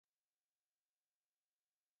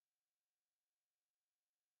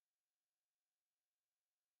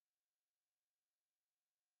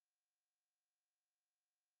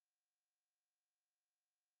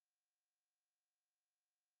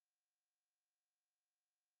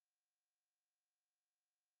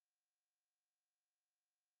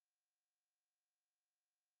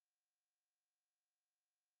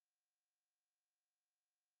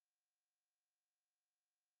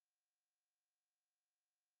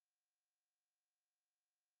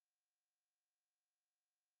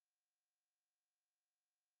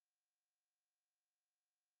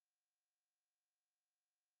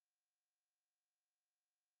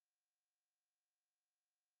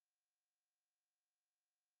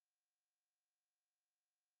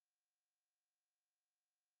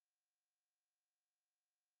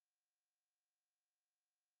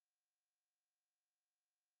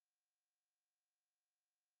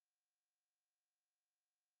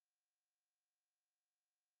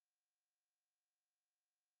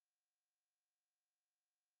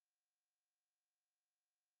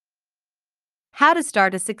How to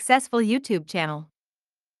start a successful YouTube channel.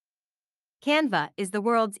 Canva is the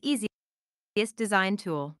world's easiest design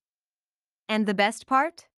tool. And the best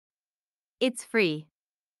part? It's free.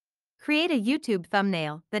 Create a YouTube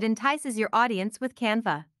thumbnail that entices your audience with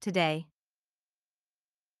Canva today.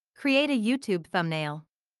 Create a YouTube thumbnail.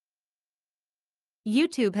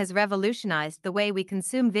 YouTube has revolutionized the way we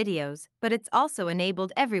consume videos, but it's also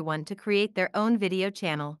enabled everyone to create their own video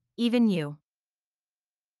channel, even you.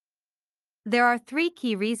 There are 3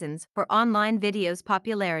 key reasons for online videos'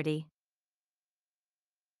 popularity.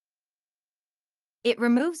 It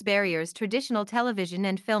removes barriers traditional television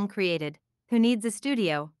and film created. Who needs a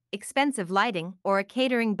studio, expensive lighting, or a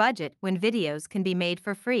catering budget when videos can be made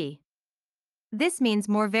for free? This means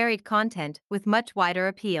more varied content with much wider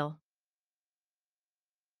appeal.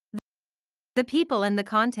 The people and the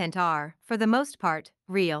content are, for the most part,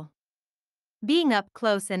 real. Being up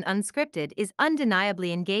close and unscripted is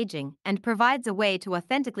undeniably engaging and provides a way to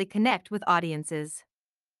authentically connect with audiences.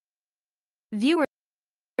 Viewers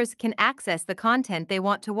can access the content they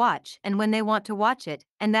want to watch and when they want to watch it,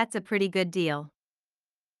 and that's a pretty good deal.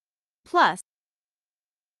 Plus,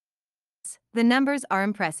 the numbers are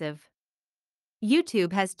impressive.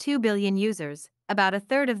 YouTube has 2 billion users, about a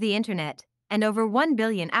third of the internet, and over 1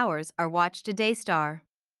 billion hours are watched a day.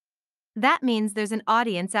 That means there's an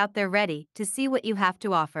audience out there ready to see what you have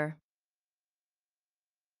to offer.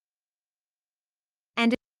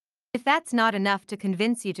 And if that's not enough to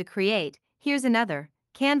convince you to create, here's another.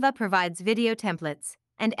 Canva provides video templates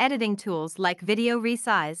and editing tools like video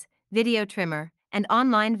resize, video trimmer, and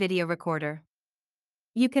online video recorder.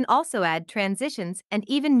 You can also add transitions and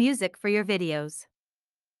even music for your videos.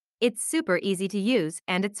 It's super easy to use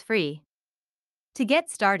and it's free. To get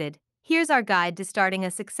started, here's our guide to starting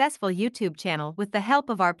a successful YouTube channel with the help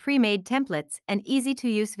of our pre-made templates and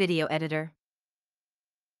easy-to-use video editor.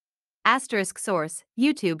 Source,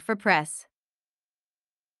 YouTube for Press.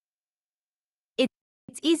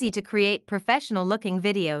 It's easy to create professional-looking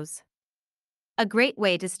videos. A great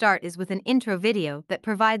way to start is with an intro video that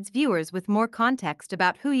provides viewers with more context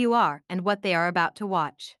about who you are and what they are about to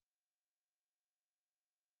watch.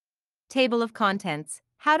 Table of Contents: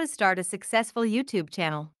 How to start a successful YouTube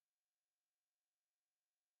channel.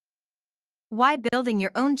 Why building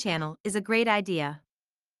your own channel is a great idea.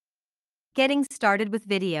 Getting started with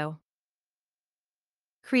video.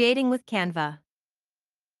 Creating with Canva.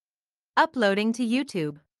 Uploading to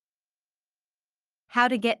YouTube. How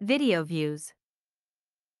to get video views.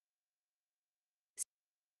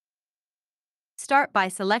 Start by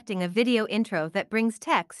selecting a video intro that brings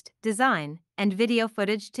text, design, and video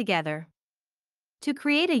footage together. To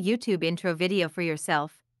create a YouTube intro video for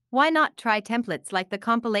yourself, why not try templates like the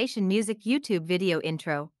compilation music YouTube video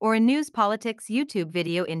intro or a news politics YouTube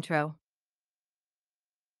video intro?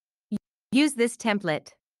 Use this template.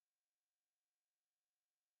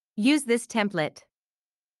 Use this template.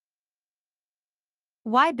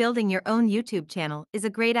 Why building your own YouTube channel is a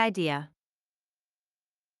great idea.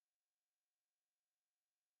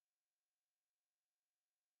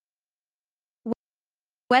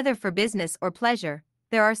 Whether for business or pleasure,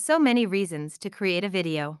 there are so many reasons to create a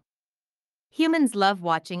video. Humans love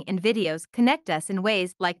watching, and videos connect us in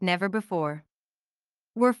ways like never before.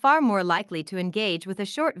 We're far more likely to engage with a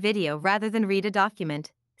short video rather than read a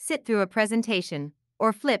document, sit through a presentation,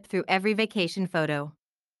 or flip through every vacation photo.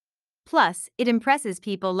 Plus, it impresses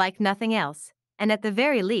people like nothing else, and at the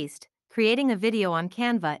very least, creating a video on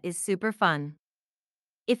Canva is super fun.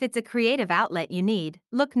 If it's a creative outlet you need,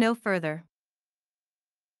 look no further.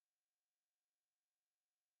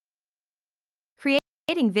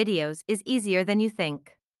 Creating videos is easier than you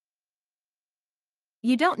think.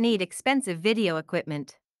 You don't need expensive video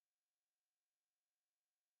equipment.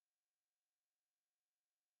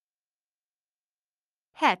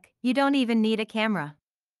 Heck, you don't even need a camera.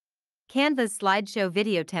 Canva's slideshow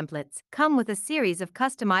video templates come with a series of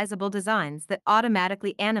customizable designs that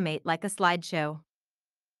automatically animate like a slideshow.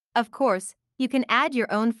 Of course, you can add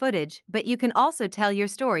your own footage, but you can also tell your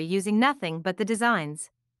story using nothing but the designs,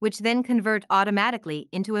 which then convert automatically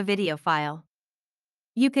into a video file.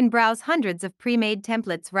 You can browse hundreds of pre-made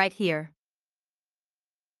templates right here.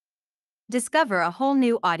 Discover a whole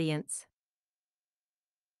new audience.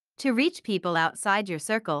 To reach people outside your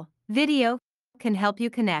circle, video can help you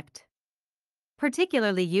connect.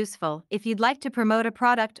 Particularly useful if you'd like to promote a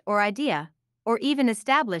product or idea, or even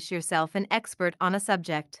establish yourself an expert on a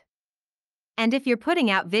subject. And if you're putting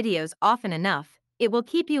out videos often enough, it will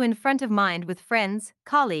keep you in front of mind with friends,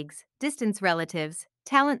 colleagues, distant relatives,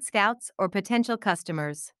 talent scouts, or potential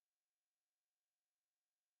customers.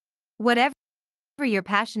 Whatever you're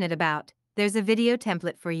passionate about, there's a video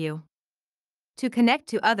template for you. To connect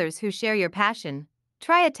to others who share your passion,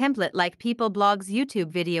 try a template like People Blog's YouTube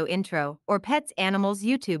video intro or Pets Animals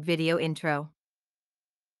YouTube video intro.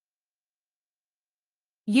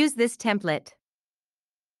 Use this template.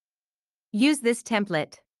 Use this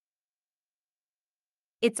template.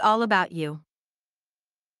 It's all about you.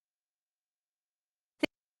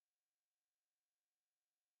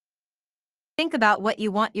 Think about what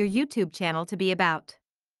you want your YouTube channel to be about.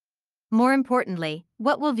 More importantly,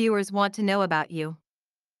 what will viewers want to know about you?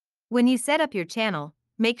 When you set up your channel,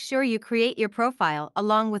 make sure you create your profile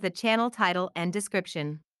along with a channel title and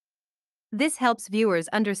description. This helps viewers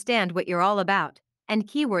understand what you're all about, and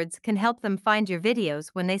keywords can help them find your videos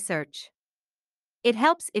when they search. It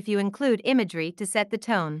helps if you include imagery to set the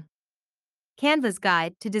tone. Canva's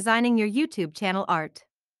Guide to Designing Your YouTube Channel Art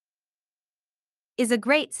is a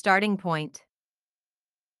great starting point.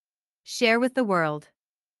 Share with the world.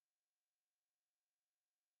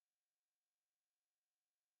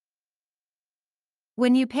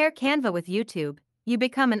 When you pair Canva with YouTube, you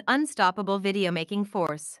become an unstoppable video-making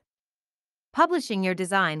force. Publishing your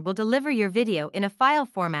design will deliver your video in a file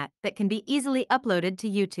format that can be easily uploaded to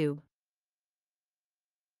YouTube.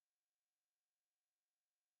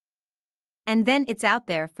 And then it's out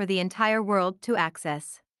there for the entire world to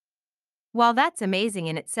access. While that's amazing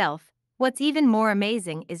in itself, what's even more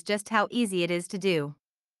amazing is just how easy it is to do.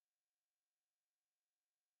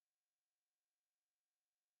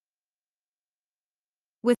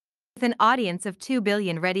 With an audience of 2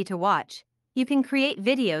 billion ready to watch, you can create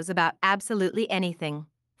videos about absolutely anything,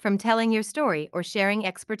 from telling your story or sharing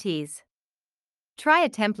expertise. Try a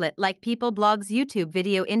template like People Blog's YouTube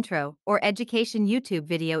video intro or Education YouTube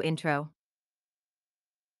video intro.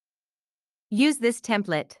 Use this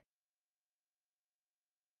template.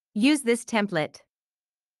 Use this template.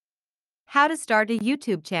 How to start a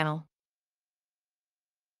YouTube channel.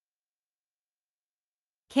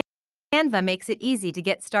 Canva makes it easy to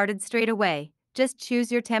get started straight away. Just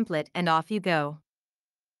choose your template and off you go.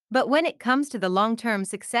 But when it comes to the long-term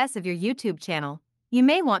success of your YouTube channel, you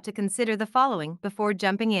may want to consider the following before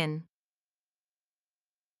jumping in.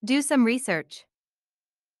 Do some research.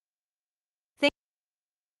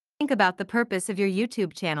 Think about the purpose of your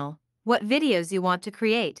YouTube channel, what videos you want to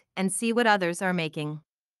create, and see what others are making.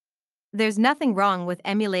 There's nothing wrong with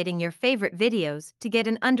emulating your favorite videos to get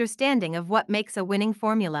an understanding of what makes a winning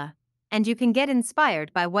formula, and you can get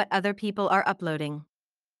inspired by what other people are uploading.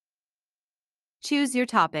 Choose your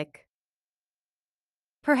topic.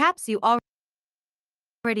 Perhaps you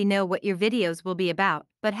already know what your videos will be about,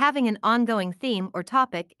 but having an ongoing theme or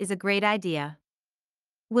topic is a great idea.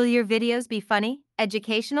 Will your videos be funny,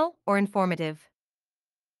 educational, or informative?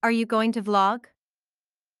 Are you going to vlog,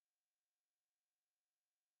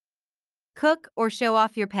 cook, or show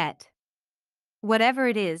off your pet? Whatever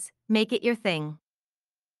it is, make it your thing.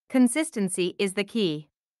 Consistency is the key.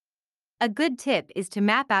 A good tip is to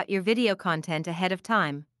map out your video content ahead of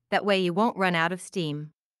time, that way you won't run out of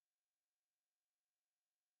steam.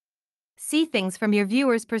 See things from your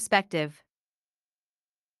viewer's perspective.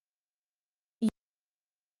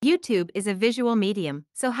 YouTube is a visual medium,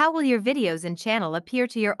 so how will your videos and channel appear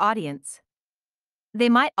to your audience? They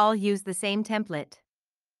might all use the same template.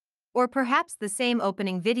 Or perhaps the same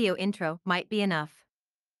opening video intro might be enough.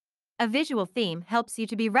 A visual theme helps you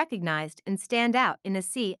to be recognized and stand out in a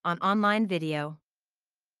sea on online video.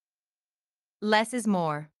 Less is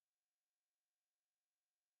more.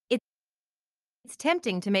 It's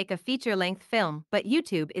tempting to make a feature-length film, but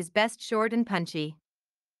YouTube is best short and punchy.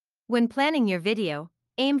 When planning your video,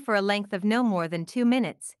 aim for a length of no more than 2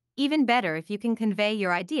 minutes, even better if you can convey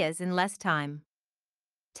your ideas in less time.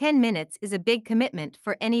 10 minutes is a big commitment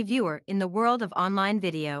for any viewer in the world of online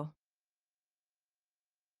video.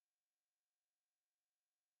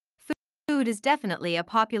 Food is definitely a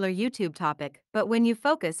popular YouTube topic, but when you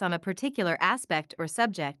focus on a particular aspect or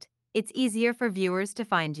subject, it's easier for viewers to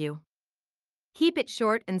find you. Keep it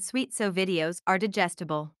short and sweet so videos are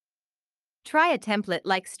digestible. Try a template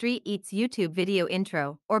like Street Eats YouTube video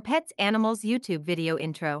intro or Pets Animals YouTube video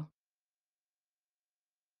intro.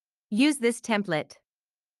 Use this template.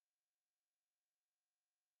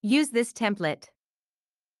 Use this template.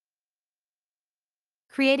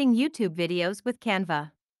 Creating YouTube videos with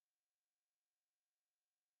Canva.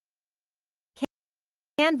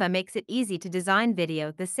 Canva makes it easy to design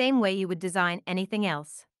video the same way you would design anything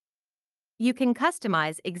else. You can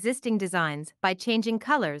customize existing designs by changing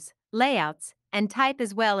colors, layouts, and type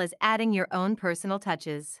as well as adding your own personal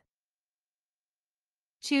touches.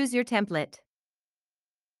 Choose your template.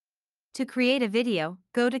 To create a video,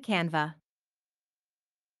 go to Canva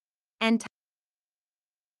and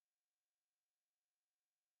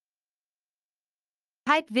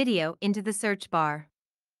Type video into the search bar.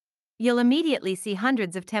 You'll immediately see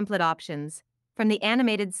hundreds of template options, from the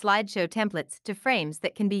animated slideshow templates to frames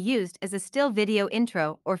that can be used as a still video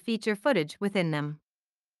intro or feature footage within them.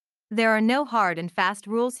 There are no hard and fast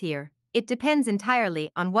rules here, it depends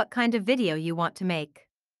entirely on what kind of video you want to make.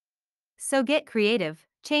 So get creative,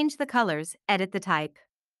 change the colors, edit the type.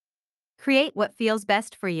 Create what feels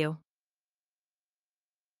best for you.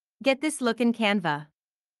 Get this look in Canva.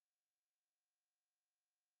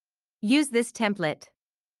 Use this template.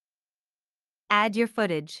 Add your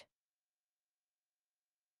footage.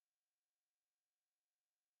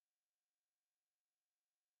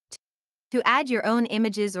 To add your own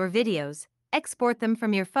images or videos, export them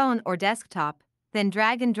from your phone or desktop, then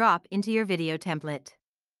drag and drop into your video template.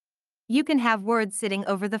 You can have words sitting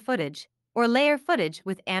over the footage, or layer footage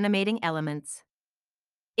with animating elements.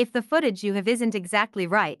 If the footage you have isn't exactly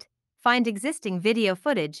right, find existing video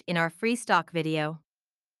footage in our free stock video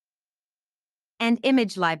and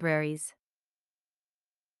image libraries.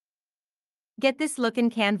 Get this look in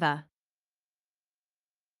Canva.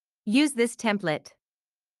 Use this template.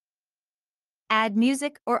 Add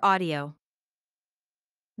music or audio.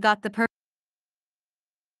 Got the perfect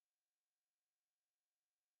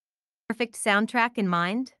soundtrack in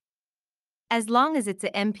mind? As long as it's a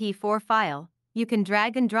MP4 file, you can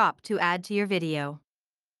drag and drop to add to your video.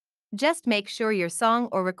 Just make sure your song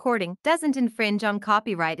or recording doesn't infringe on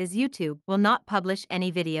copyright, as YouTube will not publish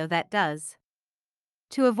any video that does.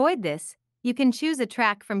 To avoid this, you can choose a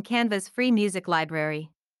track from Canva's free music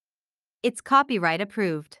library. It's copyright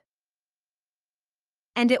approved.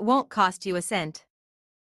 And it won't cost you a cent.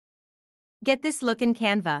 Get this look in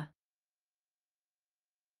Canva.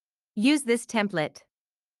 Use this template.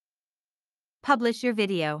 Publish your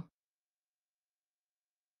video.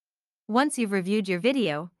 Once you've reviewed your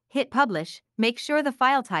video, hit publish, make sure the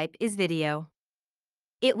file type is video.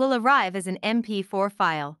 It will arrive as an MP4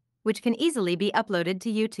 file, which can easily be uploaded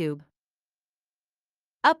to YouTube.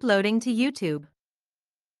 Uploading to YouTube.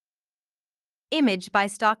 Image by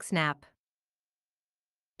StockSnap.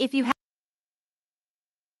 If you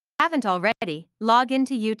haven't already, log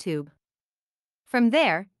into YouTube. From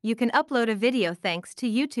there, you can upload a video thanks to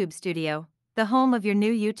YouTube Studio, the home of your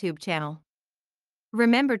new YouTube channel.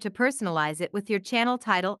 Remember to personalize it with your channel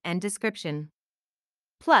title and description.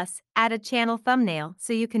 Plus, add a channel thumbnail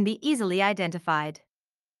so you can be easily identified.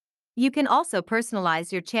 You can also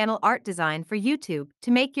personalize your channel art design for YouTube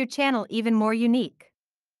to make your channel even more unique.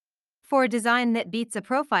 For a design that beats a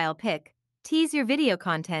profile pic, tease your video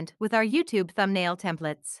content with our YouTube thumbnail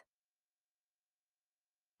templates.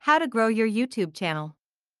 How to grow your YouTube channel.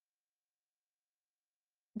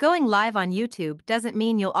 Going live on YouTube doesn't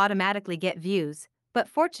mean you'll automatically get views, but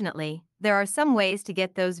fortunately, there are some ways to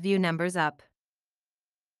get those view numbers up.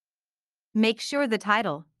 Make sure the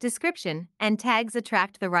title, description, and tags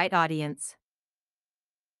attract the right audience.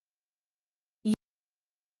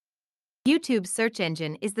 YouTube's search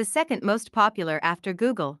engine is the second most popular after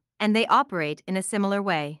Google, and they operate in a similar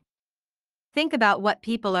way. Think about what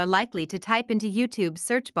people are likely to type into YouTube's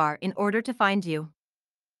search bar in order to find you.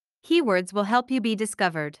 Keywords will help you be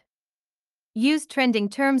discovered. Use trending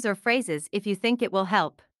terms or phrases if you think it will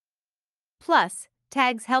help. Plus,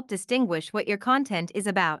 tags help distinguish what your content is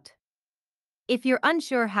about. If you're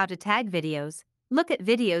unsure how to tag videos, look at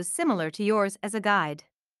videos similar to yours as a guide.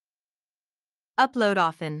 Upload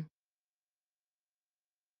often.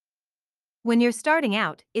 When you're starting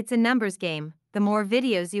out, it's a numbers game. The more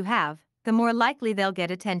videos you have, the more likely they'll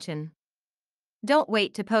get attention. Don't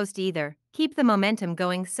wait to post either, keep the momentum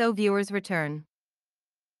going so viewers return.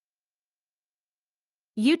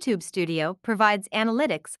 YouTube Studio provides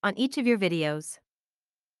analytics on each of your videos.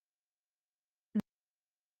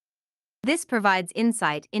 This provides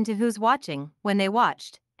insight into who's watching, when they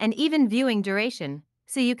watched, and even viewing duration,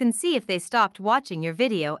 so you can see if they stopped watching your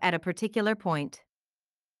video at a particular point.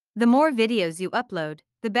 The more videos you upload,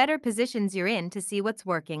 the better positions you're in to see what's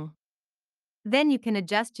working. Then you can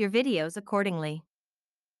adjust your videos accordingly.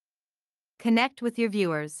 Connect with your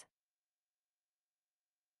viewers.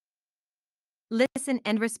 Listen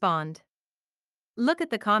and respond. Look at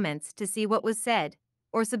the comments to see what was said,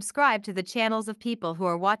 or subscribe to the channels of people who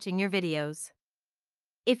are watching your videos.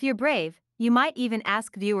 If you're brave, you might even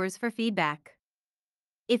ask viewers for feedback.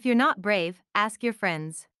 If you're not brave, ask your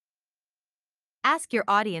friends. Ask your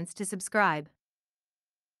audience to subscribe.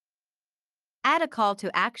 Add a call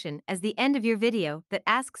to action as the end of your video that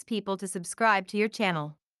asks people to subscribe to your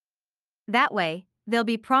channel. That way, they'll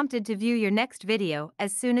be prompted to view your next video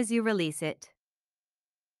as soon as you release it.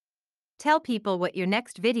 Tell people what your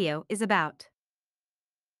next video is about.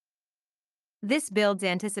 This builds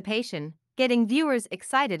anticipation, getting viewers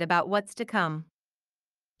excited about what's to come.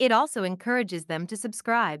 It also encourages them to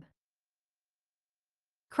subscribe.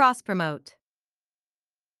 Cross-promote.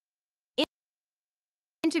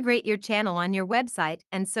 Integrate your channel on your website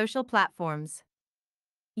and social platforms.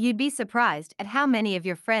 You'd be surprised at how many of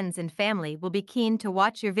your friends and family will be keen to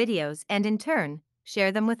watch your videos and in turn,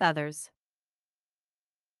 share them with others.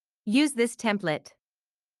 Use this template.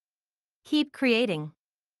 Keep creating.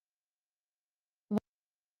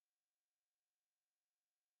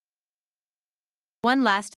 One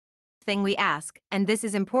last thing we ask, and this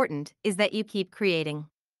is important, is that you keep creating.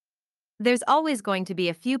 There's always going to be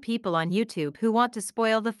a few people on YouTube who want to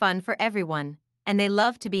spoil the fun for everyone, and they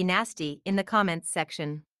love to be nasty in the comments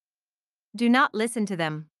section. Do not listen to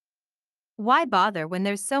them. Why bother when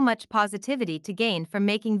there's so much positivity to gain from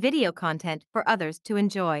making video content for others to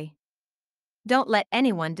enjoy? Don't let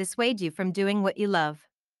anyone dissuade you from doing what you love.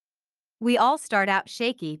 We all start out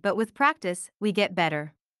shaky, but with practice, we get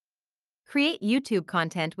better. Create YouTube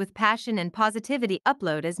content with passion and positivity.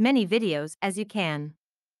 Upload as many videos as you can.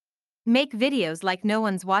 Make videos like no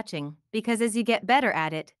one's watching, because as you get better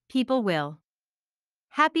at it, people will.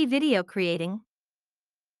 Happy video creating.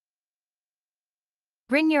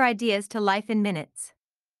 Bring your ideas to life in minutes.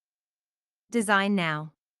 Design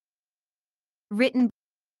now. Written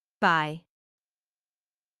by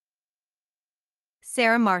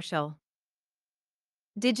Sarah Marshall.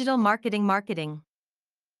 Digital marketing.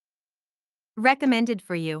 Recommended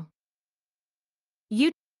for you.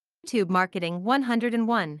 YouTube Marketing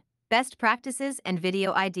 101, Best Practices and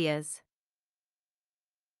Video Ideas.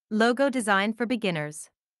 Logo Design for Beginners.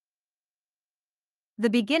 The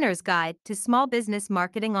Beginner's Guide to Small Business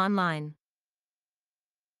Marketing Online.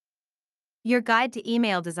 Your Guide to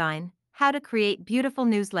Email Design, How to Create Beautiful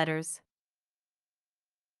Newsletters.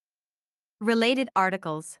 Related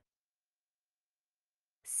articles.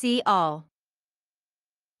 See all.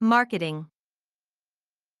 Marketing.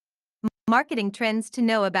 Marketing trends to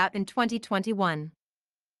know about in 2021.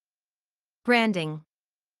 Branding.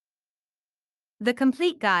 The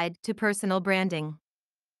Complete Guide to Personal Branding.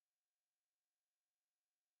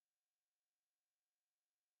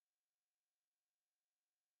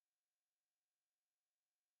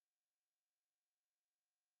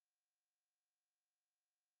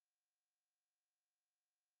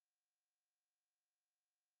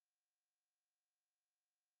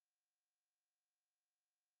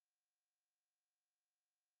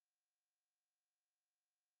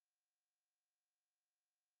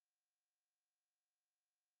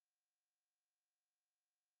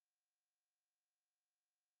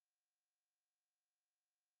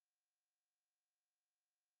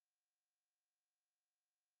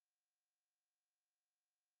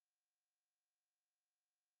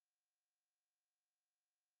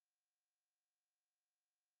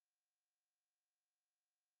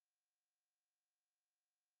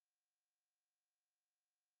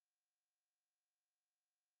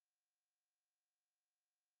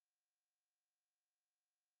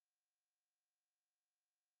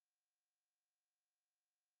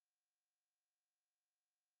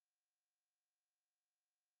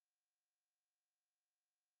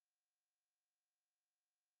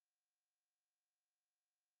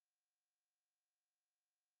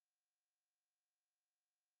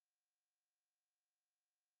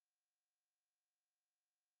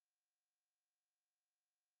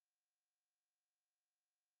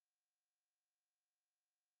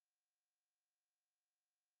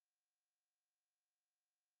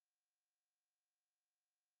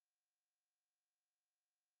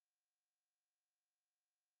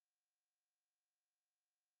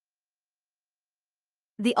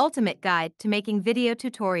 The Ultimate Guide to Making Video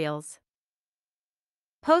Tutorials.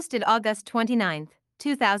 Posted August 29,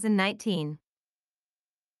 2019.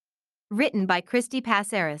 Written by Christy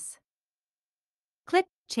Passaris.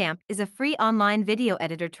 ClipChamp is a free online video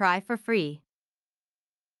editor. Try for free.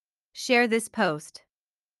 Share this post.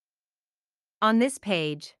 On this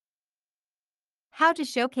page. How to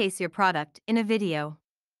showcase your product in a video.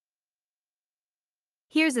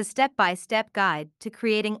 Here's a step-by-step guide to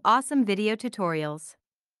creating awesome video tutorials.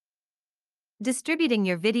 Distributing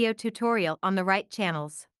your video tutorial on the right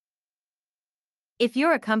channels. If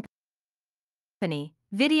you're a company,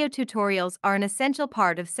 video tutorials are an essential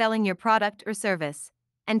part of selling your product or service,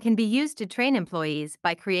 and can be used to train employees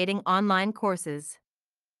by creating online courses.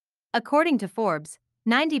 According to Forbes,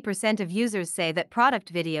 90% of users say that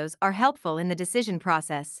product videos are helpful in the decision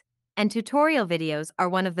process, and tutorial videos are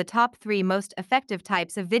one of the top 3 most effective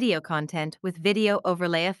types of video content with video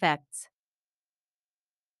overlay effects.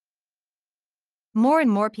 More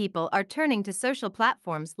and more people are turning to social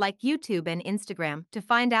platforms like YouTube and Instagram to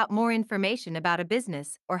find out more information about a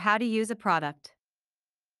business or how to use a product.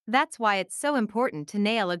 That's why it's so important to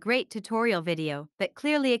nail a great tutorial video that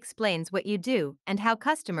clearly explains what you do and how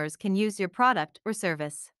customers can use your product or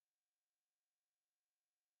service.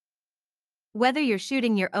 Whether you're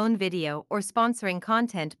shooting your own video or sponsoring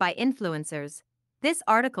content by influencers, this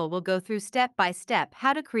article will go through step by step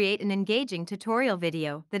how to create an engaging tutorial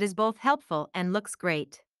video that is both helpful and looks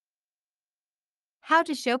great. How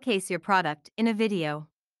to showcase your product in a video.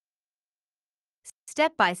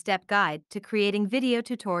 Step-by-step guide to creating video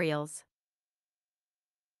tutorials.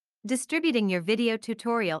 Distributing your video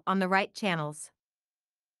tutorial on the right channels.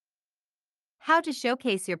 How to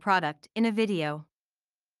showcase your product in a video.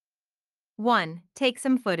 1. Take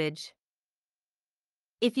some footage.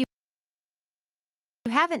 If you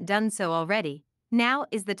haven't done so already, now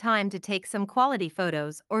is the time to take some quality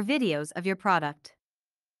photos or videos of your product.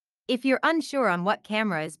 If you're unsure on what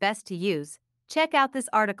camera is best to use, check out this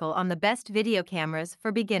article on the best video cameras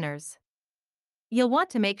for beginners. You'll want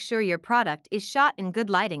to make sure your product is shot in good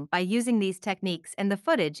lighting by using these techniques and the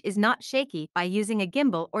footage is not shaky by using a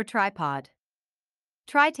gimbal or tripod.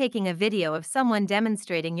 Try taking a video of someone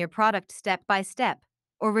demonstrating your product step by step,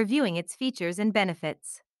 or reviewing its features and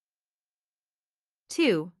benefits.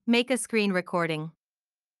 2. Make a screen recording.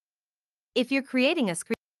 If you're creating a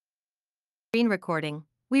screen recording,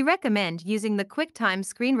 we recommend using the QuickTime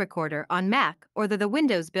screen recorder on Mac or the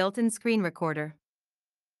Windows built-in screen recorder.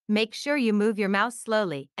 Make sure you move your mouse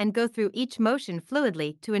slowly and go through each motion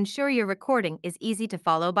fluidly to ensure your recording is easy to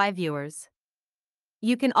follow by viewers.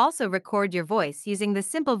 You can also record your voice using the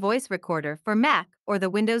simple voice recorder for Mac or the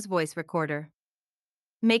Windows voice recorder.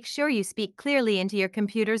 Make sure you speak clearly into your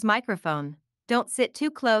computer's microphone, don't sit too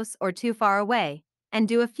close or too far away, and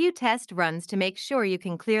do a few test runs to make sure you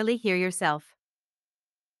can clearly hear yourself.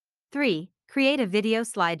 3. Create a video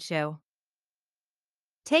slideshow.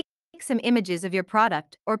 Take some images of your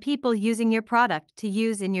product or people using your product to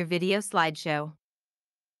use in your video slideshow.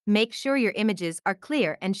 Make sure your images are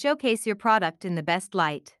clear and showcase your product in the best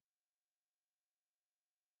light.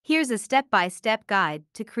 Here's a step-by-step guide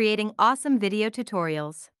to creating awesome video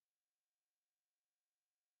tutorials.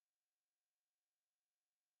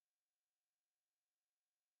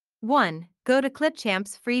 1. Go to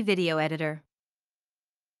ClipChamp's free video editor.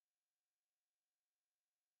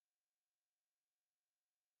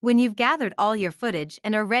 When you've gathered all your footage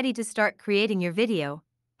and are ready to start creating your video,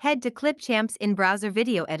 head to ClipChamp's in-browser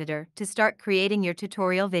video editor to start creating your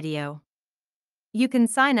tutorial video. You can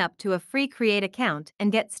sign up to a free Create account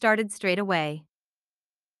and get started straight away.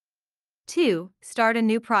 2. Start a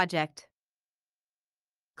new project.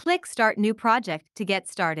 Click Start New Project to get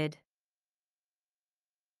started.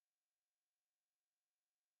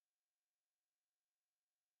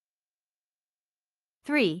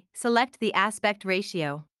 3. Select the aspect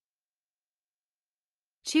ratio.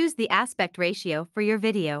 Choose the aspect ratio for your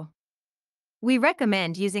video. We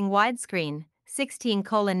recommend using widescreen,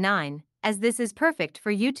 16:9, as this is perfect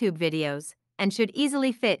for YouTube videos and should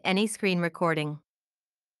easily fit any screen recording.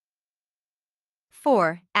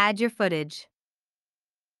 4. Add your footage.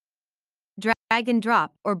 Drag and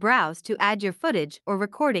drop or browse to add your footage or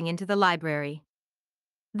recording into the library.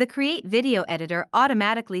 The Create Video Editor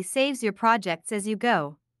automatically saves your projects as you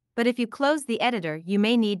go, but if you close the editor, you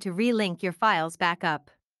may need to relink your files back up.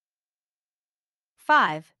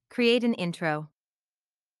 5. Create an intro.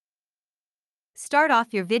 Start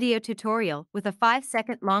off your video tutorial with a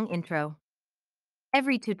 5-second long intro.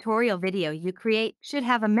 Every tutorial video you create should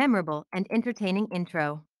have a memorable and entertaining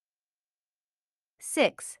intro.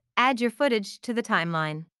 6. Add your footage to the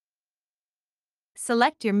timeline.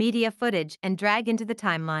 Select your media footage and drag into the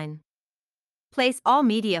timeline. Place all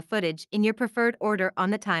media footage in your preferred order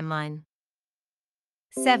on the timeline.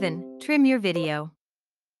 7. Trim your video.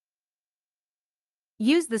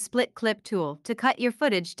 Use the split clip tool to cut your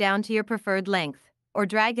footage down to your preferred length, or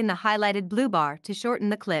drag in the highlighted blue bar to shorten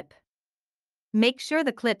the clip. Make sure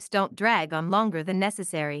the clips don't drag on longer than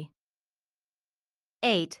necessary.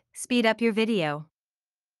 8. Speed up your video.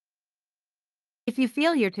 If you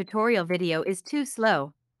feel your tutorial video is too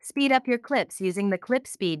slow, speed up your clips using the Clip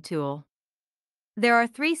Speed tool. There are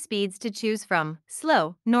 3 speeds to choose from: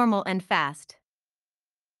 slow, normal, and fast.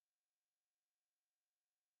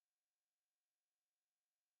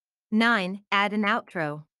 9. Add an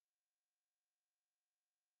outro.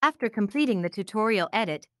 After completing the tutorial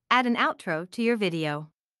edit, add an outro to your video.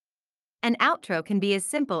 An outro can be as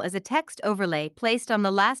simple as a text overlay placed on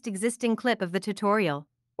the last existing clip of the tutorial,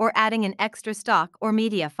 or adding an extra stock or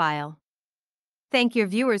media file. Thank your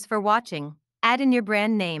viewers for watching. Add in your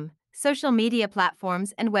brand name, social media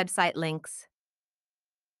platforms and website links.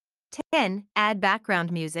 10. Add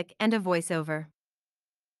background music and a voiceover.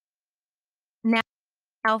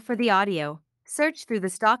 Now for the audio. Search through the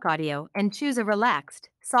stock audio and choose a relaxed,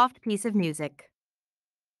 soft piece of music.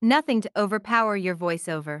 Nothing to overpower your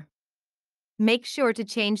voiceover. Make sure to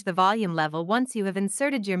change the volume level once you have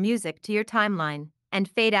inserted your music to your timeline, and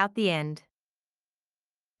fade out the end.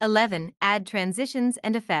 11. Add transitions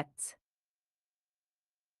and effects.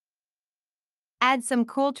 Add some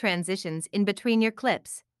cool transitions in between your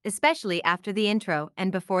clips, especially after the intro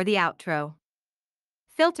and before the outro.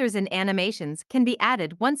 Filters and animations can be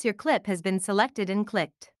added once your clip has been selected and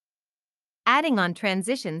clicked. Adding on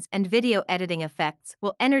transitions and video editing effects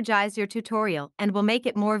will energize your tutorial and will make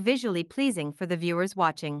it more visually pleasing for the viewers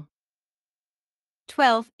watching.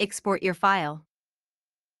 12. Export your file.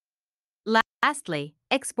 Lastly,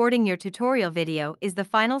 exporting your tutorial video is the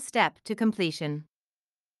final step to completion.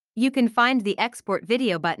 You can find the Export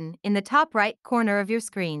Video button in the top right corner of your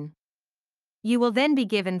screen. You will then be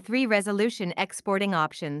given 3 resolution exporting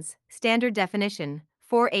options: standard definition,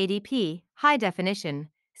 480p, high definition,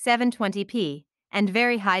 720p, and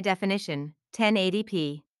very high definition,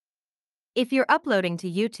 1080p. If you're uploading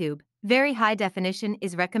to YouTube, very high definition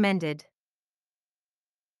is recommended.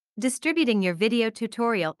 Distributing your video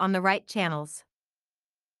tutorial on the right channels.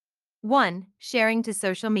 1. Sharing to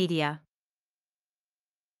social media.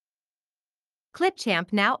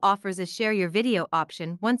 ClipChamp now offers a share your video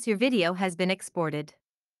option once your video has been exported.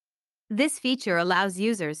 This feature allows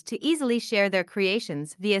users to easily share their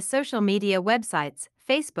creations via social media websites,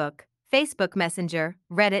 Facebook, Facebook Messenger,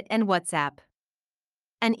 Reddit, and WhatsApp.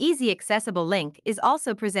 An easy accessible link is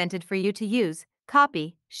also presented for you to use,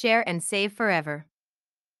 copy, share, and save forever.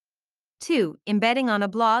 2. Embedding on a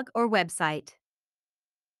blog or website.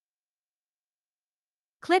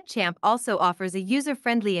 ClipChamp also offers a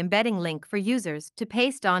user-friendly embedding link for users to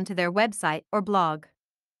paste onto their website or blog.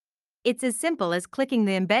 It's as simple as clicking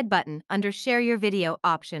the embed button under Share Your Video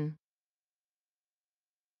option.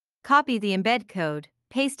 Copy the embed code,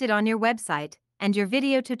 paste it on your website, and your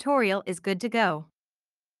video tutorial is good to go.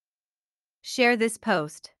 Share this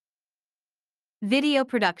post. Video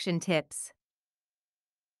production tips.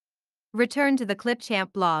 Return to the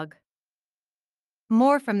ClipChamp blog.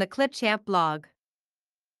 More from the ClipChamp blog.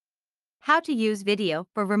 How to use video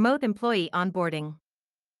for remote employee onboarding.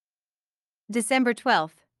 December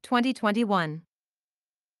 12, 2021.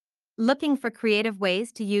 Looking for creative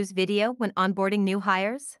ways to use video when onboarding new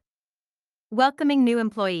hires? Welcoming new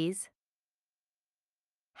employees?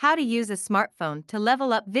 How to use a smartphone to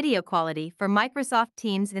level up video quality for Microsoft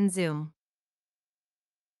Teams and Zoom.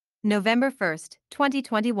 November 1,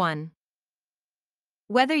 2021.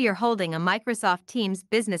 Whether you're holding a Microsoft Teams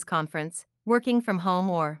business conference, working from home,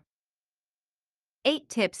 or 8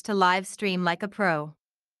 tips to live stream like a pro.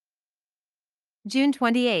 June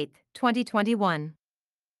 28, 2021.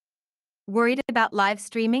 Worried about live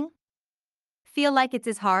streaming? Feel like it's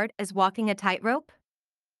as hard as walking a tightrope?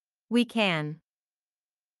 We can.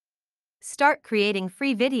 Start creating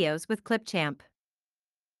free videos with ClipChamp.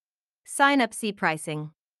 Sign up, see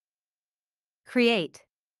pricing. Create.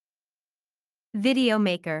 Video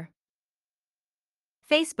Maker.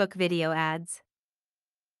 Facebook video ads.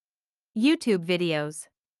 YouTube videos.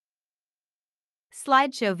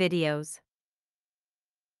 Slideshow videos.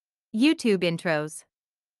 YouTube intros.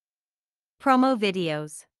 Promo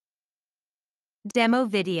videos. Demo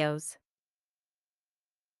videos.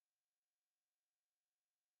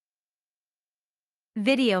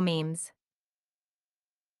 Video memes.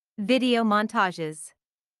 Video montages.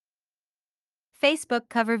 Facebook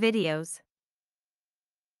cover videos.